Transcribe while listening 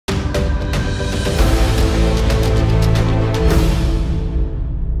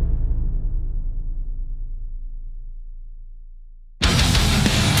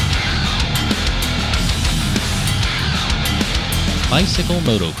bicycle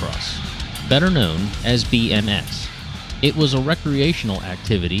motocross, better known as BMX. It was a recreational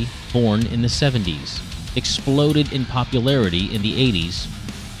activity born in the 70s, exploded in popularity in the 80s,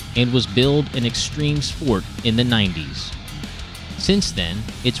 and was billed an extreme sport in the 90s. Since then,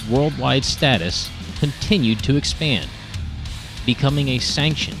 its worldwide status continued to expand, becoming a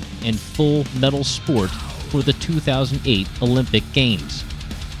sanctioned and full medal sport for the 2008 Olympic Games.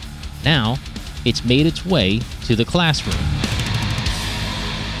 Now, it's made its way to the classroom.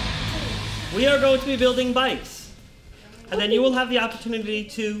 We are going to be building bikes, and then you will have the opportunity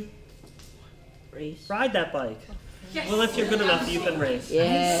to ride that bike. Well, if you're good enough, you can race.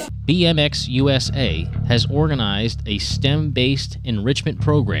 Yeah. BMX USA has organized a STEM-based enrichment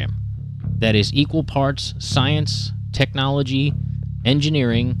program that is equal parts science, technology,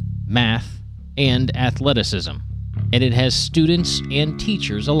 engineering, math, and athleticism, and it has students and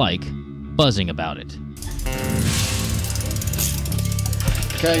teachers alike buzzing about it.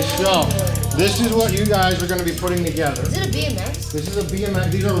 Okay, so this is what you guys are going to be putting together. Is it a BMX? This is a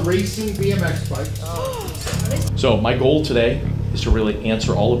BMX. These are racing BMX bikes. Oh. So my goal today is to really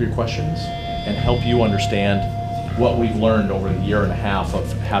answer all of your questions and help you understand what we've learned over the year and a half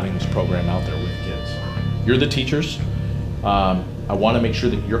of having this program out there with kids. You're the teachers. I want to make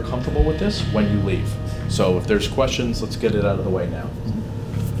sure that you're comfortable with this when you leave. So if there's questions, let's get it out of the way now.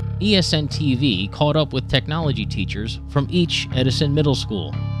 ESN TV caught up with technology teachers from each Edison middle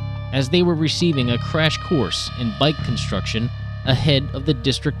school as they were receiving a crash course in bike construction ahead of the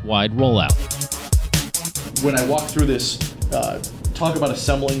district-wide rollout. When I walk through this, talk about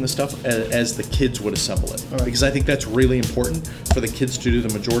assembling the stuff as the kids would assemble it. Because I think that's really important for the kids to do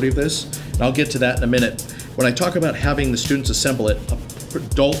the majority of this. And I'll get to that in a minute. When I talk about having the students assemble it, an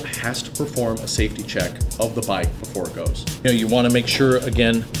adult has to perform a safety check of the bike before it goes. You know, you want to make sure,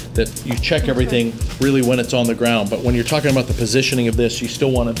 again, that you check everything really when it's on the ground. But when you're talking about the positioning of this, you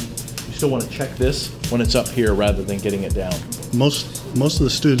still want to check this when it's up here rather than getting it down. Most of the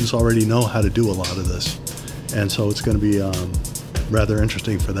students already know how to do a lot of this, and so it's going to be rather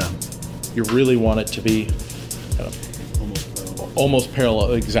interesting for them. You really want it to be almost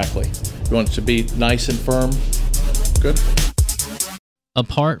parallel, exactly. You want it to be nice and firm. Good.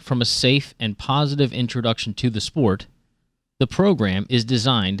 Apart from a safe and positive introduction to the sport, the program is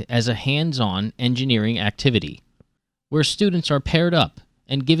designed as a hands-on engineering activity, where students are paired up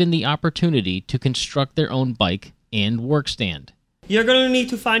and given the opportunity to construct their own bike and work stand. You're going to need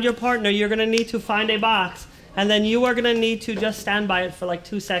to find your partner, you're going to need to find a box, and then you are going to need to just stand by it for like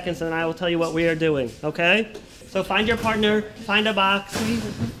 2 seconds and I will tell you what we are doing, okay? So find your partner, find a box,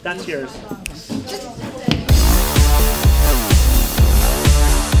 that's yours.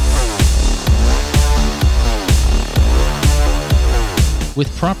 With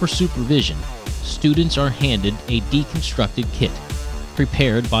proper supervision, students are handed a deconstructed kit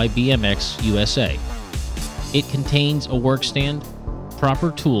prepared by BMX USA. It contains a work stand,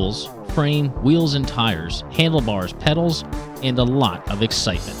 proper tools, frame, wheels and tires, handlebars, pedals, and a lot of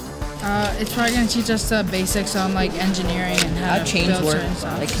excitement. It's probably going to teach us the basics on like engineering and how chains to build work, certain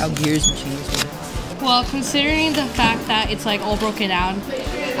stuff. like how gears and chains work. Well, considering the fact that it's like all broken down,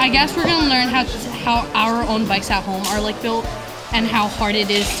 I guess we're going to learn how our own bikes at home are like built and how hard it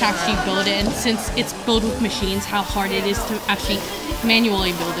is to actually build it. And since it's built with machines, how hard it is to actually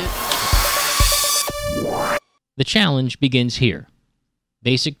manually build it. The challenge begins here.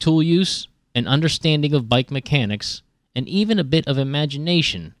 Basic tool use, an understanding of bike mechanics, and even a bit of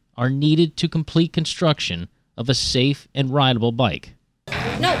imagination are needed to complete construction of a safe and rideable bike.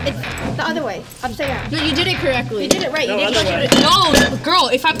 No, it's the other way. Upside down. No, you did it correctly. You did it right. No, you didn't other way. No, girl,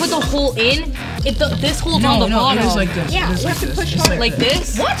 if I put the hole in, this hole's on the bottom. it is like this. Yeah, It is you like have to this. push It's harder. Like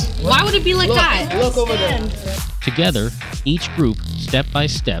this? What? Why would it be like that? Look over there. Together, each group, step by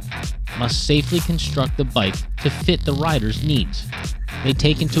step, must safely construct the bike to fit the rider's needs. They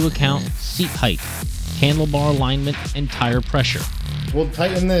take into account seat height, handlebar alignment, and tire pressure. We'll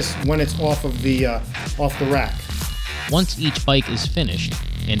tighten this when it's off the rack. Once each bike is finished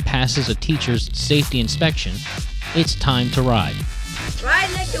and passes a teacher's safety inspection, it's time to ride.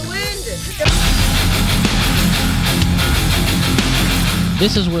 Ride like the wind.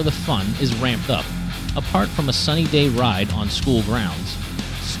 This is where the fun is ramped up. Apart from a sunny day ride on school grounds,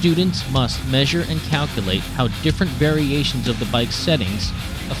 students must measure and calculate how different variations of the bike's settings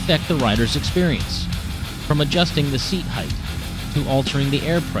affect the rider's experience, from adjusting the seat height to altering the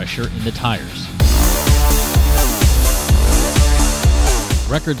air pressure in the tires.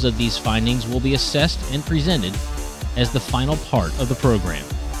 Records of these findings will be assessed and presented as the final part of the program.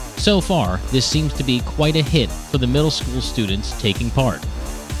 So far, this seems to be quite a hit for the middle school students taking part.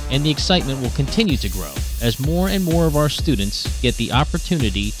 and the excitement will continue to grow as more and more of our students get the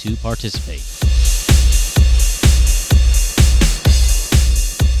opportunity to participate.